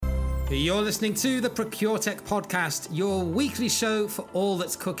You're listening to the ProcureTech podcast, your weekly show for all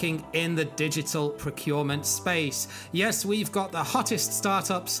that's cooking in the digital procurement space. Yes, we've got the hottest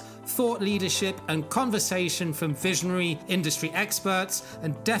startups, thought leadership, and conversation from visionary industry experts,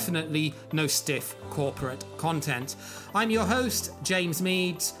 and definitely no stiff corporate content. I'm your host, James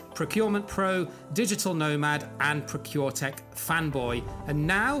Meads, procurement pro, digital nomad, and ProcureTech fanboy. And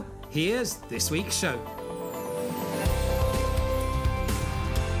now, here's this week's show.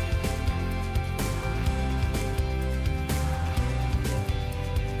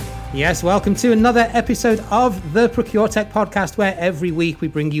 Yes, welcome to another episode of the ProcureTech podcast, where every week we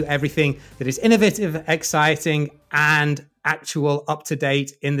bring you everything that is innovative, exciting, and actual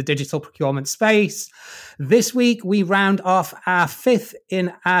up-to-date in the digital procurement space. This week, we round off our fifth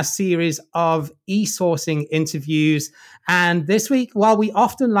in our series of e-sourcing interviews. And this week, while we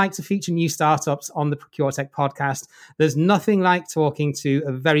often like to feature new startups on the ProcureTech podcast, there's nothing like talking to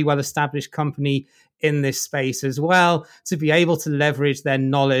a very well-established company in this space as well, to be able to leverage their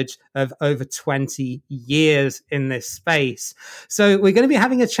knowledge of over 20 years in this space. So we're going to be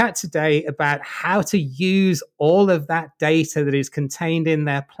having a chat today about how to use all of that data that is contained in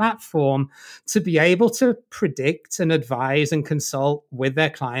their platform to be able to predict and advise and consult with their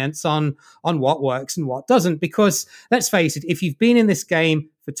clients on what works and what doesn't. Because let's face it, if you've been in this game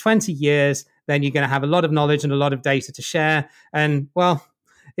for 20 years, then you're going to have a lot of knowledge and a lot of data to share. And well,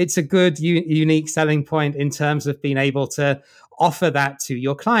 it's a good, unique selling point in terms of being able to offer that to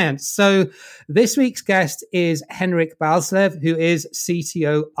your clients. So this week's guest is Henrik Balslev, who is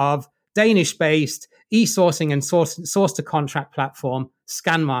CTO of Danish-based e-sourcing and source-to-contract platform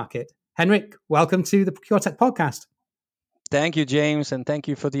Scanmarket. Henrik, welcome to the ProcureTech podcast. Thank you, James, and thank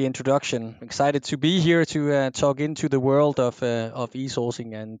you for the introduction. Excited to be here to talk into the world of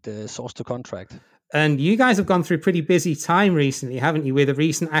e-sourcing and source-to-contract. And you guys have gone through a pretty busy time recently, haven't you, with a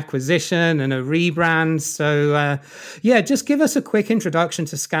recent acquisition and a rebrand. So, just give us a quick introduction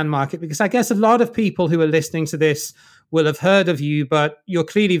to Scanmarket, because I guess a lot of people who are listening to this will have heard of you, but you're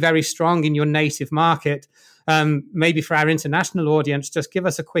clearly very strong in your native market. Maybe for our international audience, just give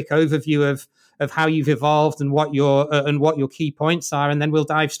us a quick overview of how you've evolved and what your key points are, and then we'll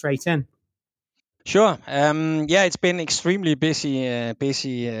dive straight in. Sure. It's been extremely busy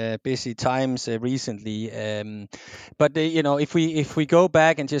times recently. But if we go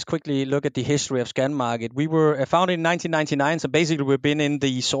back and just quickly look at the history of Scanmarket, we were founded in 1999. So basically, we've been in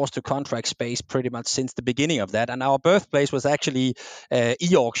the source-to-contract space pretty much since the beginning of that. And our birthplace was actually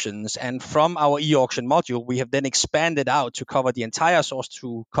e-auctions. And from our e-auction module, we have then expanded out to cover the entire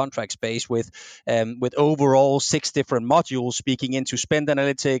source-to-contract space with overall 6 different modules, speaking into spend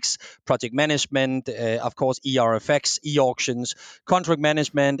analytics, project management, of course, ERFX, e-auctions, contract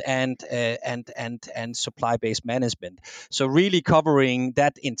management, and supply-based management. So really covering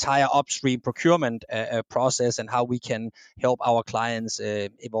that entire upstream procurement process and how we can help our clients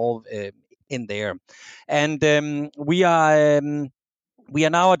evolve in there. And we are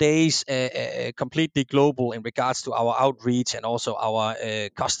nowadays completely global in regards to our outreach and also our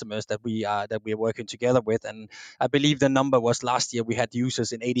customers that we are working together with. And I believe the number was last year we had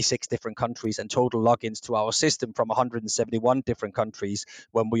users in 86 different countries and total logins to our system from 171 different countries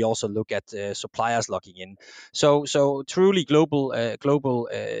when we also look at suppliers logging in. So truly global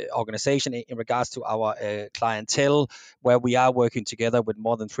organization in regards to our clientele, where we are working together with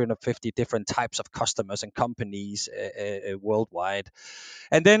more than 350 different types of customers and companies worldwide.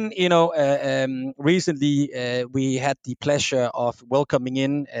 And then, recently we had the pleasure of welcoming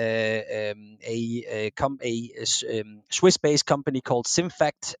in a Swiss-based company called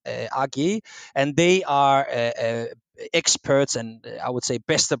Symfact AG, and they are experts and I would say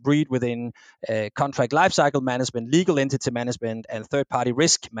best of breed within contract lifecycle management, legal entity management, and third-party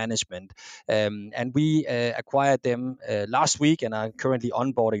risk management. And we acquired them last week and are currently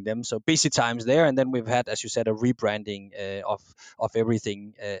onboarding them. So busy times there. And then we've had, as you said, a rebranding of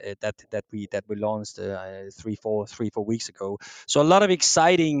everything that we launched 3-4 weeks ago. So a lot of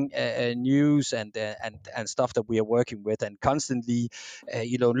exciting news and stuff that we are working with, and constantly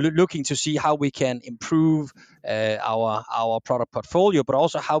looking to see how we can improve our product portfolio, but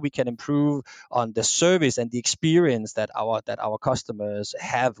also how we can improve on the service and the experience that our customers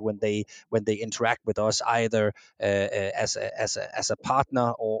have when they interact with us, either as a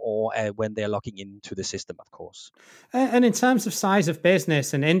partner or when they're logging into the system, of course. And in terms of size of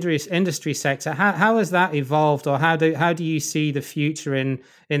business and industry sector, how has that evolved, or how do you see the future in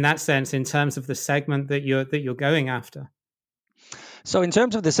that sense in terms of the segment that you're going after? So in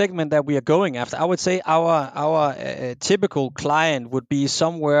terms of the segment that we are going after, I would say our typical client would be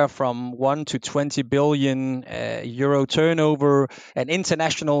somewhere from 1 to 20 billion euro turnover, an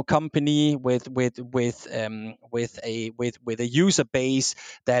international company with a user base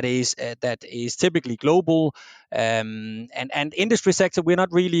that is typically global, and industry sector. We're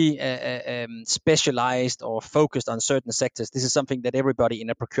not really specialized or focused on certain sectors. This is something that everybody in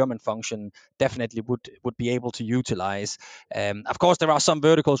a procurement function definitely would be able to utilize. Of course, there are some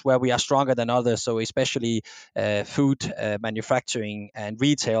verticals where we are stronger than others. So especially food, manufacturing, and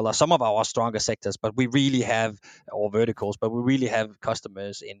retail are some of our stronger sectors. But we really have, or verticals, but we really have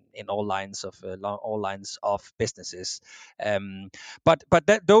customers in all lines of businesses.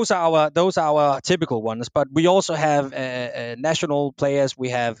 Those are our typical ones. But we also have national players. We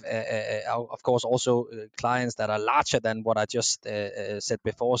have, of course, also clients that are larger than what I just said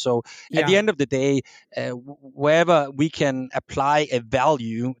before. So at the end of the day, wherever we can apply a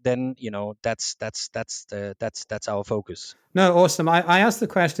value, then that's our focus. No, awesome. I asked the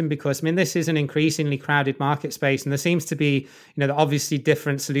question because, I mean, this is an increasingly crowded market space, and there seems to be, obviously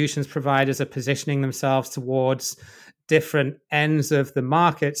different solutions providers are positioning themselves towards different ends of the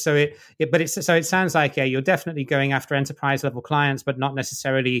market. So it sounds like, you're definitely going after enterprise level clients, but not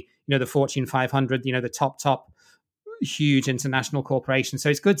necessarily, the Fortune 500, the top huge international corporations. So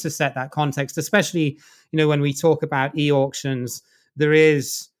it's good to set that context, especially, when we talk about e-auctions, there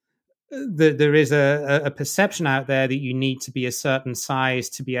is a perception out there that you need to be a certain size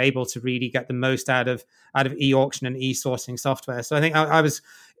to be able to really get the most out of e-auction and e-sourcing software. So I think I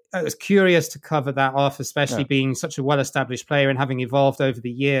was curious to cover that off, especially being such a well-established player and having evolved over the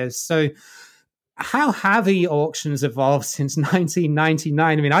years. So how have e-auctions evolved since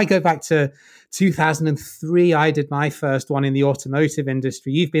 1999? I mean, I go back to 2003. I did my first one in the automotive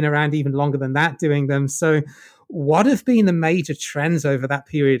industry. You've been around even longer than that doing them. So what have been the major trends over that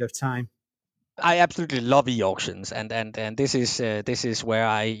period of time? I absolutely love e-auctions, and this is where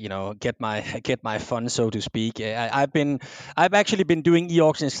I get my fun, so to speak. I've actually been doing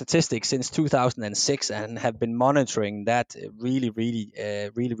e-auction statistics since 2006 and have been monitoring that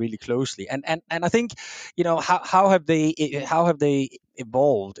really closely. And I think how have they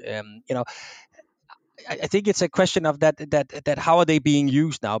evolved? I think it's a question of that how are they being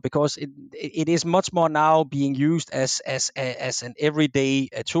used now, because it is much more now being used as an everyday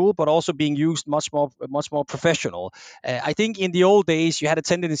tool, but also being used much more professional. I think in the old days you had a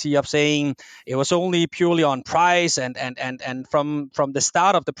tendency of saying it was only purely on price, and from the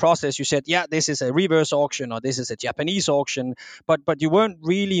start of the process you said, yeah, this is a reverse auction or this is a Japanese auction, but you weren't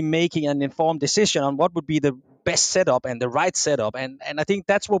really making an informed decision on what would be the best setup and the right setup, and I think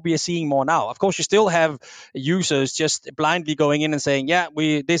that's what we are seeing more now. Of course, you still have users just blindly going in and saying, yeah,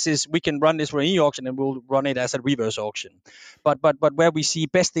 we can run this for an e-auction and we'll run it as a reverse auction. But where we see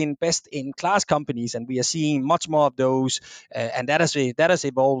best in class companies, and we are seeing much more of those, and that has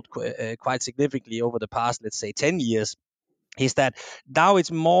evolved quite significantly over the past, let's say, 10 years, is that now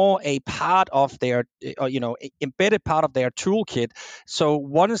it's more a part of their, embedded part of their toolkit. So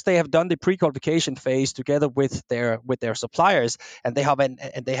once they have done the pre-qualification phase together with their suppliers, and they have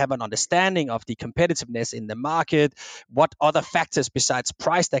an understanding of the competitiveness in the market, what other factors besides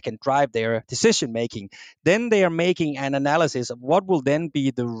price that can drive their decision making, then they are making an analysis of what will then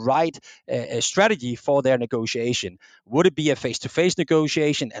be the right strategy for their negotiation. Would it be a face-to-face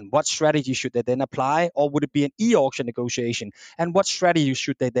negotiation, and what strategy should they then apply, or would it be an e-auction negotiation? And what strategy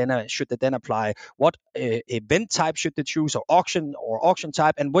should they then apply? What event type should they choose, or auction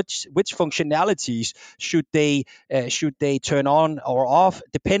type, and which functionalities should they turn on or off,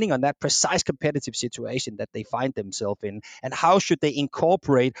 depending on that precise competitive situation that they find themselves in, and how should they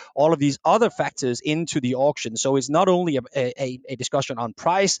incorporate all of these other factors into the auction? So it's not only a discussion on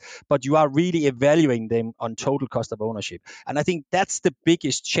price, but you are really evaluating them on total cost of ownership. And I think that's the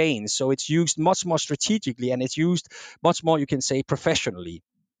biggest change. So it's used much more strategically, and it's used much more, you can say, professionally.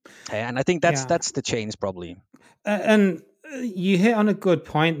 And I think that's the change, probably. And you hit on a good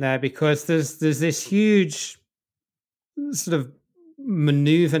point there, because there's this huge sort of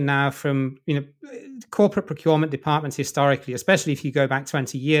maneuver now from corporate procurement departments historically, especially if you go back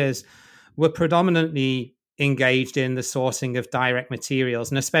 20 years, were predominantly engaged in the sourcing of direct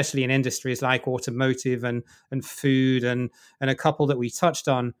materials, and especially in industries like automotive and food and a couple that we touched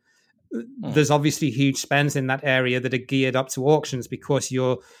on. There's obviously huge spends in that area that are geared up to auctions, because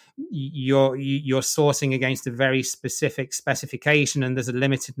you're sourcing against a very specific specification, and there's a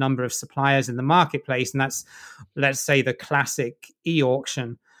limited number of suppliers in the marketplace, and that's, let's say, the classic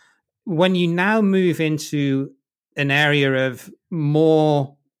e-auction. When you now move into an area of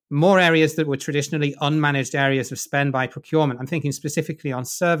more more areas that were traditionally unmanaged areas of spend by procurement. I'm thinking specifically on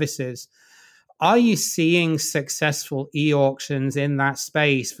services. Are you seeing successful e-auctions in that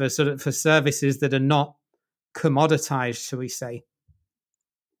space for services that are not commoditized, shall we say?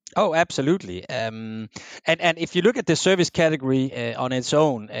 Oh, absolutely. And if you look at the service category on its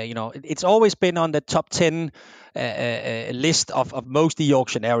own, it's always been on the top 10 list of most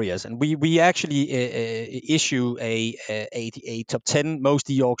e-auction areas, and we actually issue a top 10 most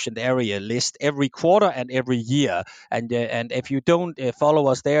e-auctioned area list every quarter and every year. And if you don't follow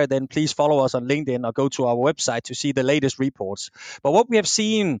us there, then please follow us on LinkedIn or go to our website to see the latest reports. But what we have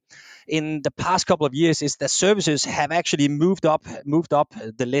seen in the past couple of years is that services have actually moved up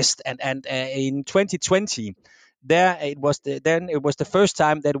the list, and in 2020 it was the first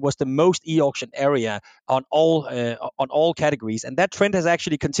time that it was the most e-auction area on all categories, and that trend has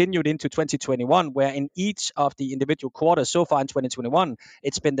actually continued into 2021, where in each of the individual quarters so far in 2021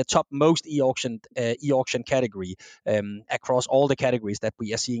 it's been the top most e-auction category across all the categories that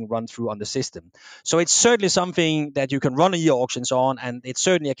we are seeing run through on the system. So it's certainly something that you can run e-auctions on, and it's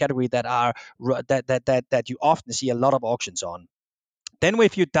certainly a category that you often see a lot of auctions on. Then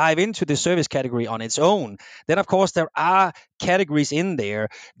if you dive into the service category on its own, then of course there are categories in there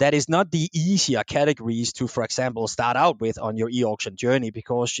that is not the easier categories to, for example, start out with on your e-auction journey,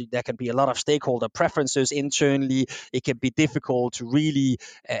 because there can be a lot of stakeholder preferences internally. It can be difficult to really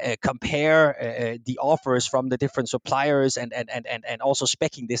compare the offers from the different suppliers and also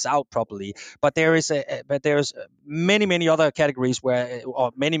speccing this out properly. But there's many other categories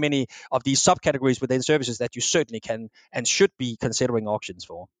or many of these subcategories within services that you certainly can and should be considering auctions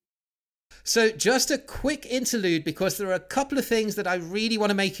for. So just a quick interlude, because there are a couple of things that I really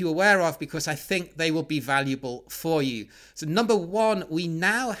want to make you aware of, because I think they will be valuable for you. So number one, we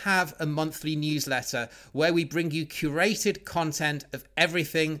now have a monthly newsletter where we bring you curated content of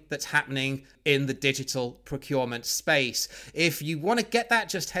everything that's happening in the digital procurement space. If you want to get that,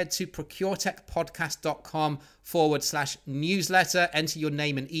 just head to procuretechpodcast.com/newsletter, enter your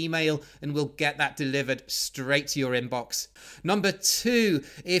name and email, and we'll get that delivered straight to your inbox. Number two,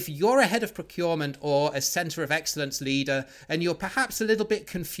 if you're a head of procurement or a center of excellence leader, and you're perhaps a little bit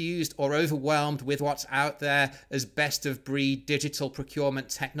confused or overwhelmed with what's out there as best of breed digital procurement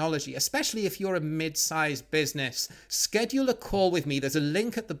technology, especially if you're a mid-sized business, schedule a call with me. There's a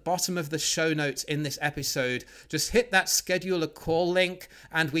link at the bottom of the show notes in this episode. Just hit that schedule a call link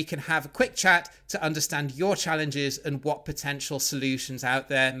and we can have a quick chat to understand your challenges and what potential solutions out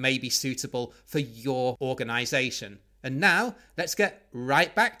there may be suitable for your organization. And now let's get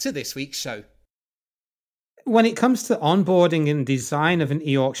right back to this week's show. When it comes to onboarding and design of an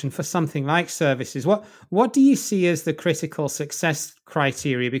e-auction for something like services, what do you see as the critical success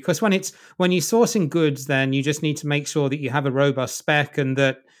criteria? Because when you're sourcing goods, then you just need to make sure that you have a robust spec and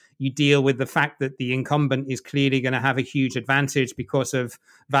that you deal with the fact that the incumbent is clearly going to have a huge advantage because of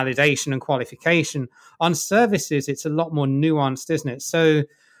validation and qualification. On services, it's a lot more nuanced, isn't it? So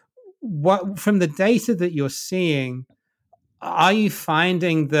from the data that you're seeing, are you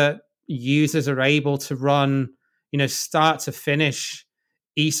finding that users are able to run, start to finish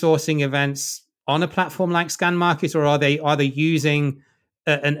e-sourcing events on a platform like Scanmarket, or are they using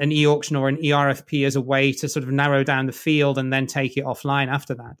an e-auction or an eRFP as a way to sort of narrow down the field and then take it offline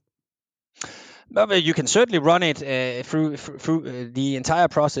after that? You can certainly run it through the entire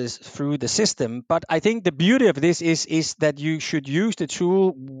process through the system, but I think the beauty of this is that you should use the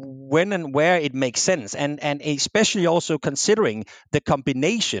tool when and where it makes sense, and especially also considering the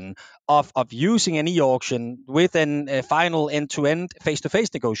combination of using an e-auction with a final end-to-end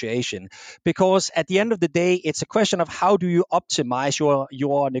face-to-face negotiation, because at the end of the day, it's a question of how do you optimize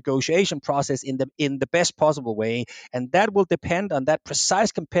your negotiation process in the best possible way, and that will depend on that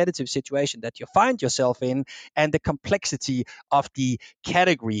precise competitive situation that you find yourself in and the complexity of the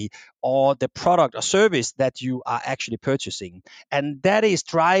category or the product or service that you are actually purchasing. And that is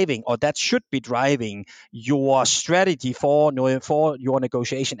driving, or that should be driving, your strategy for your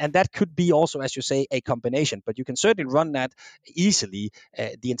negotiation. And that could be also, as you say, a combination, but you can certainly run that easily,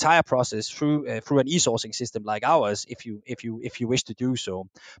 the entire process through an e-sourcing system like ours, if you wish to do so.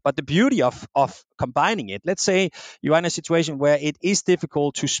 But the beauty of combining it, let's say you are in a situation where it is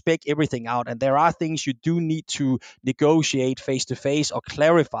difficult to spec everything out, and there are things you do need to negotiate face-to-face or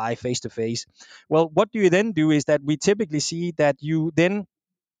clarify face-to-face. Well, what do you then do is that we typically see that you then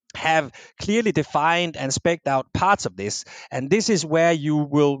have clearly defined and spec'd out parts of this, and this is where you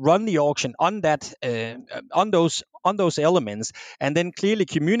will run the auction on those on those elements, and then clearly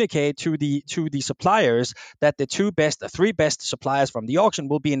communicate to the suppliers that the three best suppliers from the auction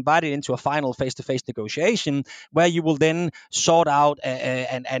will be invited into a final face-to-face negotiation, where you will then sort out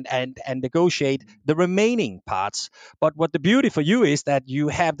and negotiate the remaining parts. But what the beauty for you is that you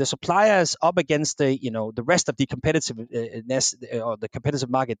have the suppliers up against the rest of the competitiveness or the competitive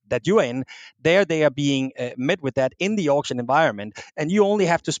market that you are in. There they are being met with that in the auction environment, and you only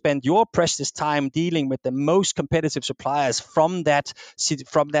have to spend your precious time dealing with the most competitive suppliers from that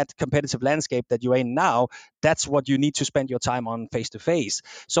competitive landscape that you're in now. That's what you need to spend your time on face to face.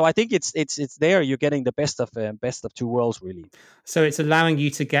 So I think it's there you're getting the best of two worlds, really. So it's allowing you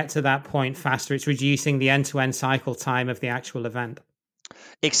to get to that point faster. It's reducing the end-to-end cycle time of the actual event.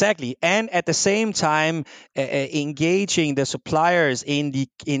 Exactly, and at the same time, engaging the suppliers in the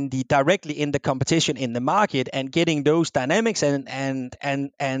directly in the competition in the market, and getting those dynamics and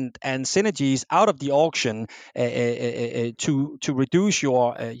synergies out of the auction to reduce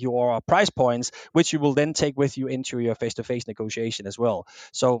your price points, which you will then take with you into your face-to-face negotiation as well.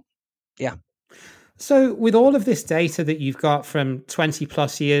 So, yeah. So with all of this data that you've got from 20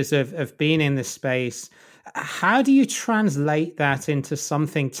 plus years of being in this space, how do you translate that into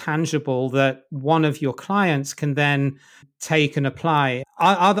something tangible that one of your clients can then take and apply?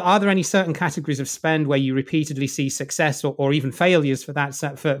 Are there any certain categories of spend where you repeatedly see success or even failures for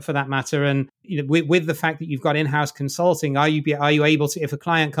that matter? And with the fact that you've got in-house consulting, are you able to, if a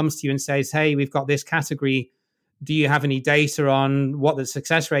client comes to you and says, "Hey, we've got this category, do you have any data on what the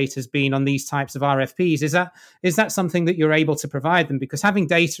success rate has been on these types of RFPs?" Is that something that you're able to provide them? Because having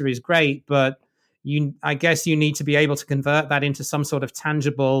data is great, but I guess you need to be able to convert that into some sort of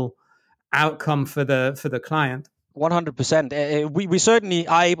tangible outcome for the client. 100%. We certainly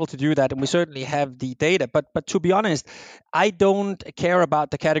are able to do that, and we certainly have the data. But to be honest, I don't care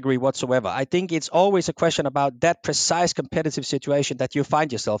about the category whatsoever. I think it's always a question about that precise competitive situation that you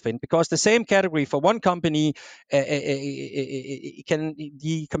find yourself in, because the same category for one company the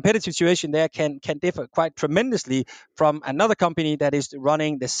competitive situation there can differ quite tremendously from another company that is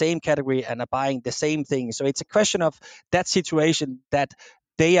running the same category and are buying the same thing. So it's a question of that situation that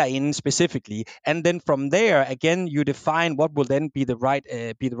they are in specifically, and then from there again you define what will then be the right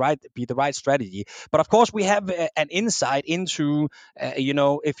strategy. But of course we have an insight into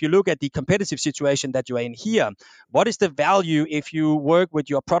if you look at the competitive situation that you are in here, what is the value if you work with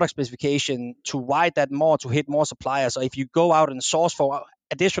your product specification to widen that more, to hit more suppliers, or if you go out and source for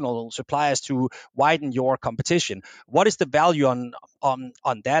additional suppliers to widen your competition? What is the value on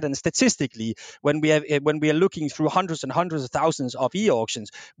that? And statistically, when we are looking through hundreds and hundreds of thousands of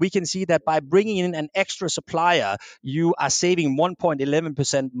e-auctions, we can see that by bringing in an extra supplier, you are saving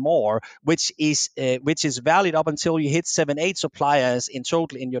 1.11% more, which is valid up until you hit 7-8 suppliers in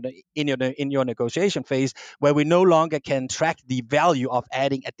total in your negotiation phase, where we no longer can track the value of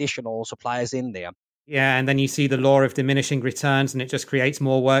adding additional suppliers in there. Yeah, and then you see the law of diminishing returns, and it just creates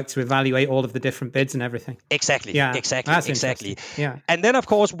more work to evaluate all of the different bids and everything. Exactly. Yeah, Exactly. Yeah, and then of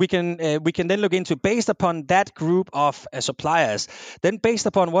course we can then look into, based upon that group of suppliers, then based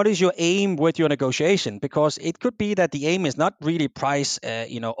upon what is your aim with your negotiation, because it could be that the aim is not really price,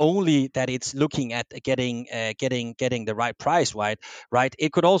 only that it's looking at getting the right price, right.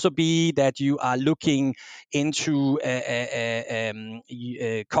 It could also be that you are looking into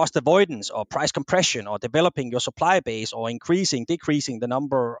cost avoidance or price compression, or developing your supply base, or decreasing the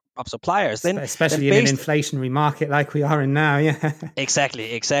number of suppliers. Then, especially in an inflationary market like we are in now, yeah.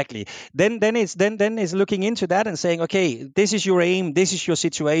 Exactly. Then it's looking into that and saying, okay, this is your aim, this is your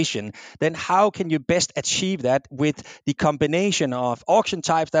situation. Then how can you best achieve that with the combination of auction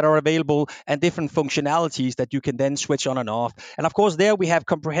types that are available and different functionalities that you can then switch on and off? And of course, there we have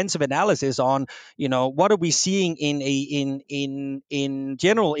comprehensive analysis on, what are we seeing in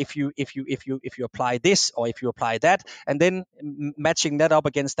general if you apply this or if you apply that, and then matching that up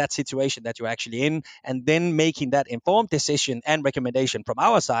against that situation that you're actually in, and then making that informed decision and recommendation from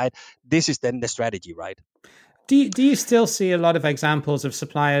our side. This is then the strategy, right? Do you still see a lot of examples of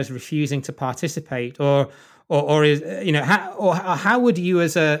suppliers refusing to participate, or is how would you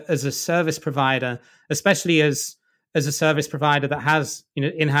as a service provider, especially as a service provider that has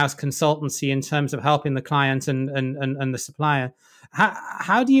in-house consultancy in terms of helping the client and the supplier,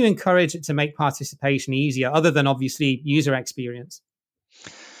 how do you encourage it to make participation easier, other than obviously user experience?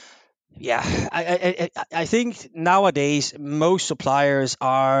 Yeah, I think nowadays most suppliers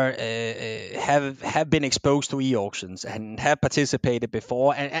are have been exposed to e-auctions and have participated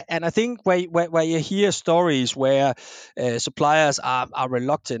before, and I think where you hear stories where suppliers are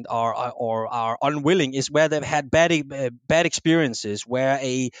reluctant or are unwilling is where they've had bad experiences, where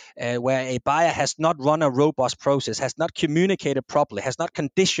a buyer has not run a robust process, has not communicated properly, has not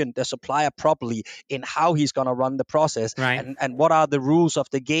conditioned the supplier properly in how he's going to run the process, Right. and what are the rules of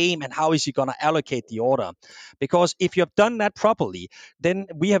the game and how is he going to allocate the order. Because if you have done that properly, then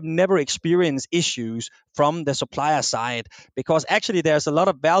we have never experienced issues from the supplier side, because actually there's a lot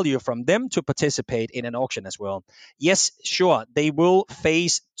of value from them to participate in an auction as well. Yes, sure, they will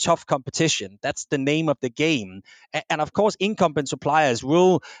face tough competition. That's the name of the game. And of course, incumbent suppliers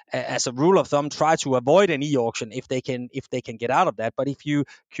will, as a rule of thumb, try to avoid an e-auction if they can get out of that. But if you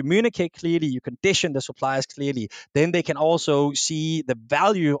communicate clearly, you condition the suppliers clearly, then they can also see the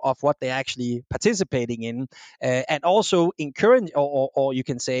value of what they're actually participating in, and also encourage, or you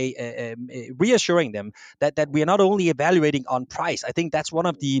can say, reassuring them that we are not only evaluating on price. I think that's one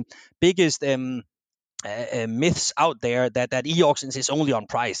of the biggest myths out there, that e-auctions is only on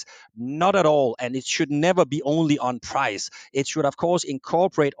price. Not at all, and it should never be only on price. It should, of course,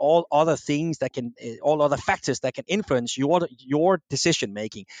 incorporate all other things all other factors that can influence your decision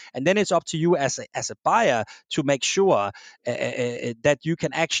making. And then it's up to you as a buyer to make sure that you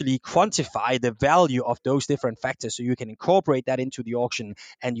can actually quantify the value of those different factors, so you can incorporate that into the auction,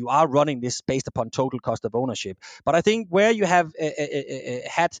 and you are running this based upon total cost of ownership. But I think where you have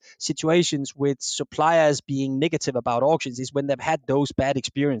had situations with suppliers being negative about auctions is when they've had those bad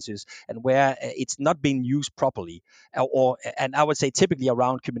experiences, and where it's not been used properly, and I would say typically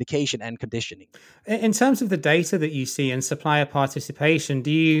around communication and conditioning. In terms of the data that you see in supplier participation,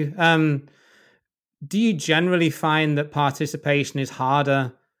 do you generally find that participation is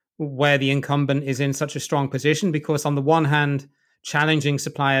harder where the incumbent is in such a strong position? Because on the one hand, challenging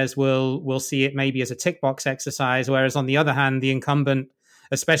suppliers will see it maybe as a tick box exercise, whereas on the other hand, the incumbent,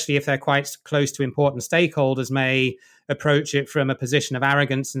 especially if they're quite close to important stakeholders, may approach it from a position of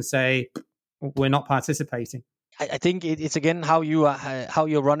arrogance and say, we're not participating. I think it's again how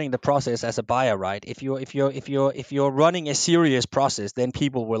you're running the process as a buyer, right? If you're running a serious process, then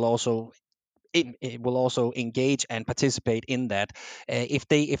people will also it will also engage and participate in that. If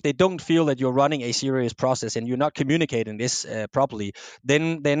they don't feel that you're running a serious process and you're not communicating this properly,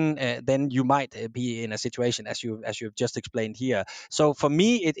 then you might be in a situation as you've just explained here. So for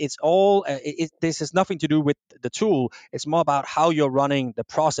me, it's all this has nothing to do with the tool. It's more about how you're running the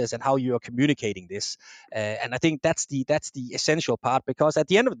process and how you are communicating this. And I think that's the essential part, because at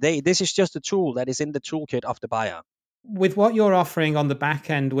the end of the day, this is just a tool that is in the toolkit of the buyer. With what you're offering on the back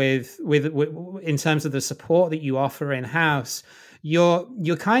end, with in terms of the support that you offer in house, you're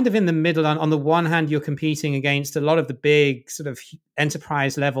kind of in the middle. On the one hand, you're competing against a lot of the big sort of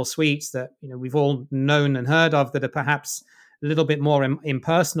enterprise level suites that we've all known and heard of, that are perhaps a little bit more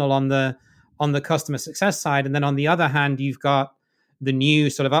impersonal on the customer success side. And then on the other hand, you've got the new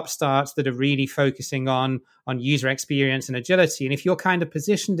sort of upstarts that are really focusing on user experience and agility. And if you're kind of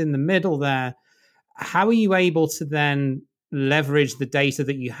positioned in the middle there, how are you able to then leverage the data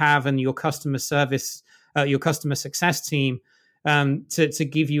that you have and your customer service, your customer success team, to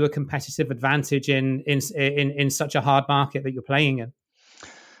give you a competitive advantage in such a hard market that you're playing in?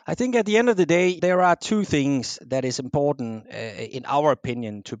 I think at the end of the day, there are two things that is important, in our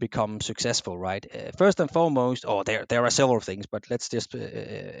opinion, to become successful, right? First and foremost, or there are several things, but let's just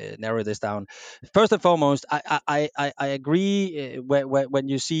narrow this down. First and foremost, I agree when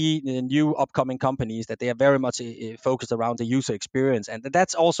you see the new upcoming companies that they are very much focused around the user experience, and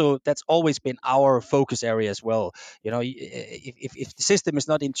that's always been our focus area as well. If the system is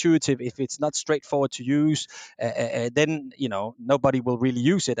not intuitive, if it's not straightforward to use, then nobody will really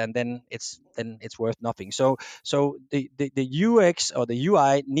use it, and then it's worth nothing. So the UX or the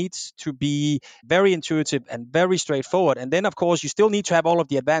UI needs to be very intuitive and very straightforward, and then of course you still need to have all of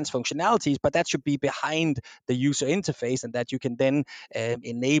the advanced functionalities, but that should be behind the user interface, and that you can then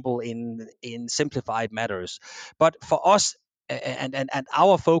enable in simplified matters. But for us, and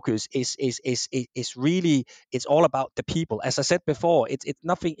our focus is really, it's all about the people. As I said before,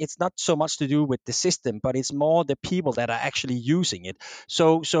 it's not so much to do with the system, but it's more the people that are actually using it.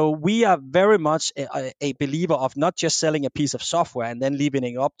 So we are very much a believer of not just selling a piece of software and then leaving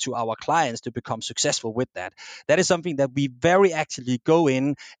it up to our clients to become successful with that. That is something that we very actively go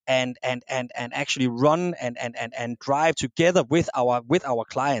in and actually run and drive together with our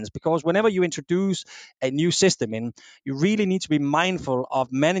clients, because whenever you introduce a new system in, you really need need to be mindful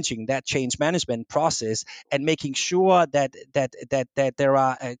of managing that change management process and making sure that there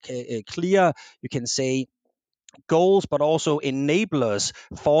are a clear, you can say, goals, but also enablers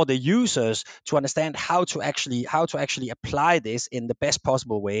for the users to understand how to actually apply this in the best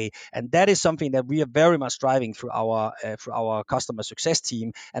possible way. And that is something that we are very much driving through our customer success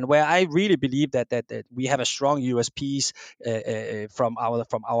team, and where I really believe that we have a strong USPs from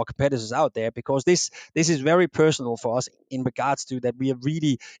our competitors out there, because this is very personal for us in regards to that we are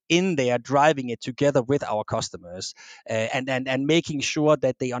really in there driving it together with our customers, and making sure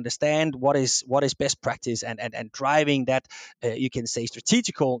that they understand what is best practice, and driving that, you can say,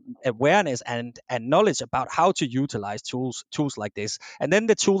 strategical awareness and knowledge about how to utilize tools like this. And then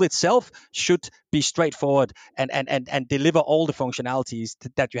the tool itself should be straightforward and deliver all the functionalities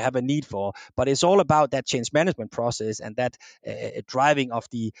that you have a need for. But it's all about that change management process and that driving of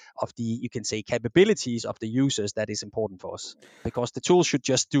the you can say capabilities of the users that is important for us, because the tool should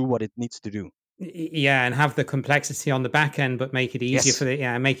just do what it needs to do. Yeah, and have the complexity on the back end, but make it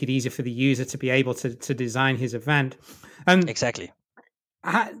easier make it easier for the user to be able to design his event. Exactly.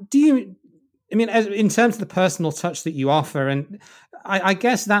 Do you? I mean, in terms of the personal touch that you offer, and I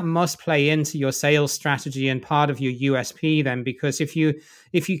guess that must play into your sales strategy and part of your USP then, because if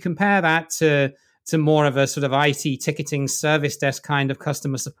you compare that to more of a sort of IT ticketing service desk kind of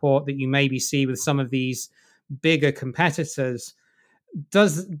customer support that you maybe see with some of these bigger competitors,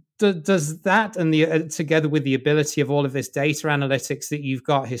 does that, and the together with the ability of all of this data analytics that you've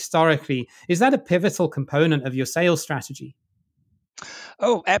got historically, is that a pivotal component of your sales strategy?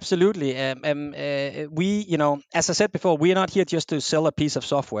 Oh, absolutely. We, as I said before, we are not here just to sell a piece of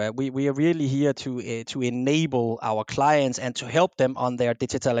software. We are really here to enable our clients and to help them on their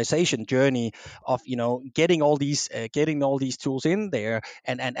digitalization journey of, getting all these tools in there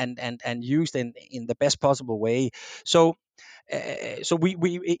and used in the best possible way. So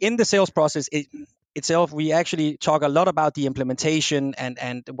we in the sales process itself, we actually talk a lot about the implementation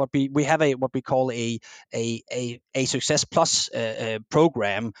and what we have what we call a success plus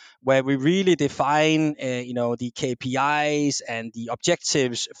program, where we really define the KPIs and the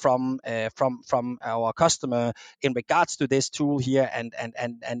objectives from our customer in regards to this tool here, and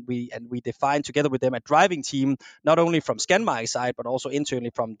we define together with them a driving team, not only from Scanmarket side but also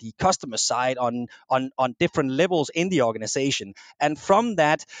internally from the customer side on different levels in the organization. And from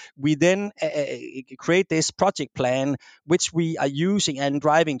that, we then create this project plan, which we are using and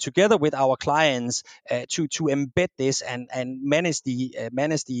driving together with our clients to embed this and manage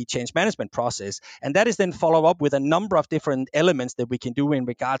the change management process. And that is then follow up with a number of different elements that we can do in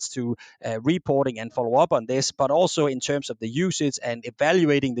regards to reporting and follow up on this, but also in terms of the usage and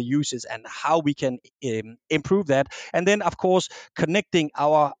evaluating the usage and how we can improve that. And then, of course, connecting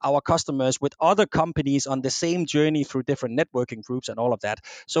our customers with other companies on the same journey through different networking groups and all of that.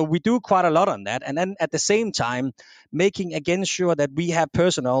 So we do quite a lot on that. And then at the same time, making again sure that we have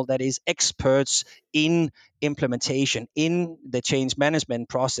personnel that is experts in implementation, in the change management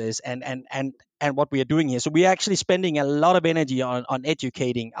process, and what we are doing here. So we are actually spending a lot of energy on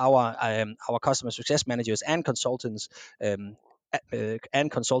educating our customer success managers and consultants.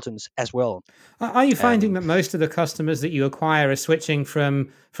 As well. Are you finding that most of the customers that you acquire are switching from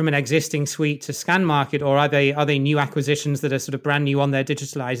an existing suite to Scanmarket, or are they new acquisitions that are sort of brand new on their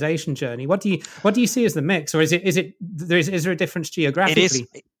digitalization journey? What do you see as the mix, or is there a difference geographically?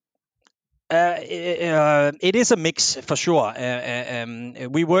 It is a mix for sure.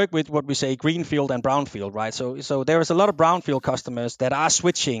 We work with what we say greenfield and brownfield, right? So there is a lot of brownfield customers that are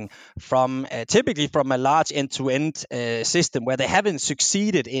switching from typically from a large end-to-end system where they haven't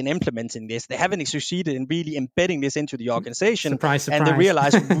succeeded in implementing this. They haven't succeeded in really embedding this into the organization. Surprise. And they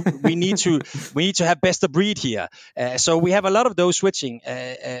realize we need to have best of breed here. So we have a lot of those switching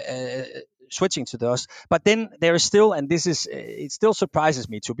to those. But then there is still, and this is, it still surprises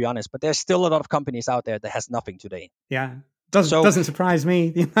me, to be honest, but there's still a lot of companies out there that has nothing today. Yeah. Doesn't surprise me.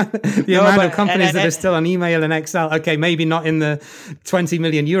 The amount of companies that are still on email and Excel. Okay, maybe not in the 20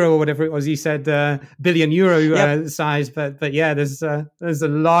 million euro or whatever it was you said, billion euro size, but yeah, there's a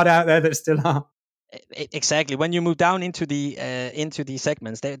lot out there that still are. Exactly. When you move down into the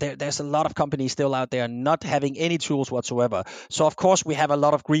segments, there's a lot of companies still out there not having any tools whatsoever. So of course we have a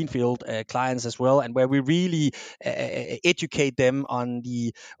lot of greenfield clients as well, and where we really educate them on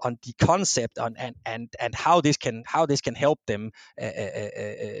the concept and how this can help them.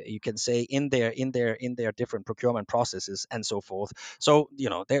 You can say in their different procurement processes and so forth. So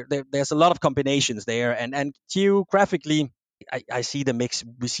there's a lot of combinations there, and geographically. I see the mix.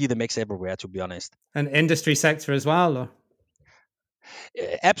 We see the mix everywhere, to be honest. An industry sector as well, or?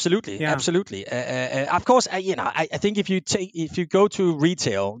 Absolutely, Yeah. absolutely. Of course, I think if you go to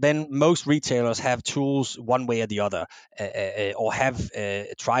retail, then most retailers have tools one way or the other, or have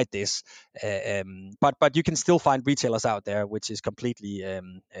tried this. But you can still find retailers out there which is completely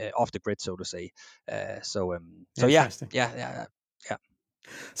off the grid, so to say. So yeah, Interesting. yeah.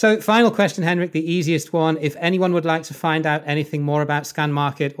 So, final question, Henrik, the easiest one. If anyone would like to find out anything more about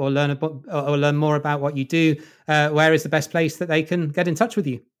Scanmarket or learn more about what you do, where is the best place that they can get in touch with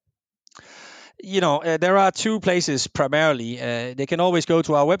you? There are two places primarily. They can always go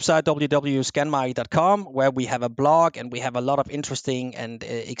to our website, www.scanmarket.com, where we have a blog and we have a lot of interesting and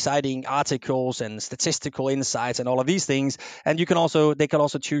exciting articles and statistical insights and all of these things. And they can also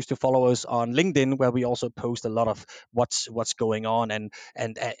choose to follow us on LinkedIn, where we also post a lot of what's going on and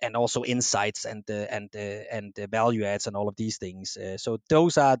also insights and value adds and all of these things. So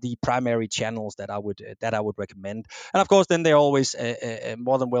those are the primary channels that I would recommend. And of course, then they're always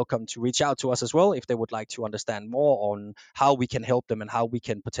more than welcome to reach out to us as well if they would like to understand more on how we can help them and how we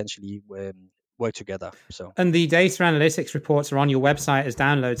can potentially work together. So, and the data analytics reports are on your website as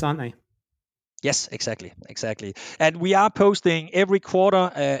downloads, aren't they? Yes, exactly. And we are posting every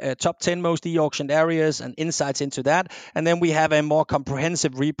quarter top 10 most e-auctioned areas and insights into that. And then we have a more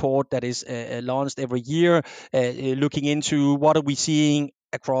comprehensive report that is launched every year, looking into what are we seeing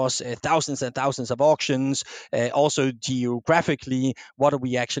across thousands and thousands of auctions, also geographically, what are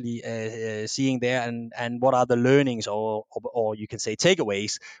we actually seeing there, and what are the learnings or you can say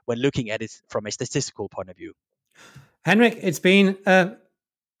takeaways when looking at it from a statistical point of view. Henrik, it's been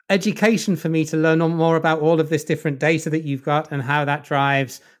education for me to learn more about all of this different data that you've got and how that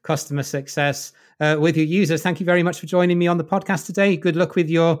drives customer success with your users. Thank you very much for joining me on the podcast today. Good luck with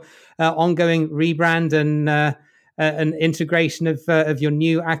your ongoing rebrand and integration of your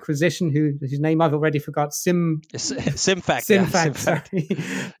new acquisition, whose name I've already forgot. Symfact.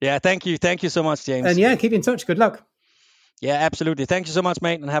 Symfact. Yeah, thank you so much, James. And yeah, keep in touch. Good luck. Yeah, absolutely. Thank you so much,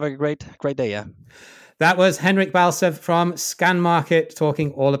 mate, and have a great day. Yeah. That was Henrik Balslev from Scanmarket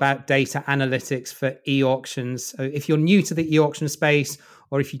talking all about data analytics for e-auctions. So if you're new to the e-auction space,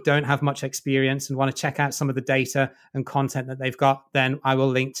 or if you don't have much experience and want to check out some of the data and content that they've got, then I will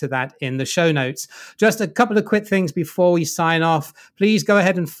link to that in the show notes. Just a couple of quick things before we sign off. Please go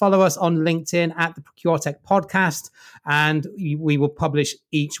ahead and follow us on LinkedIn at the ProcureTech Podcast, and we will publish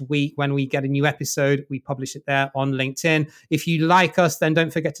each week when we get a new episode. We publish it there on LinkedIn. If you like us, then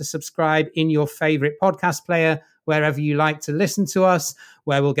don't forget to subscribe in your favorite podcast player, wherever you like to listen to us,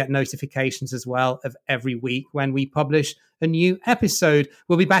 where we'll get notifications as well of every week when we publish a new episode.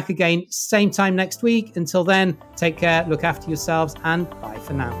 We'll be back again same time next week. Until then, take care, look after yourselves, and bye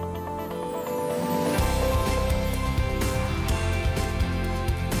for now.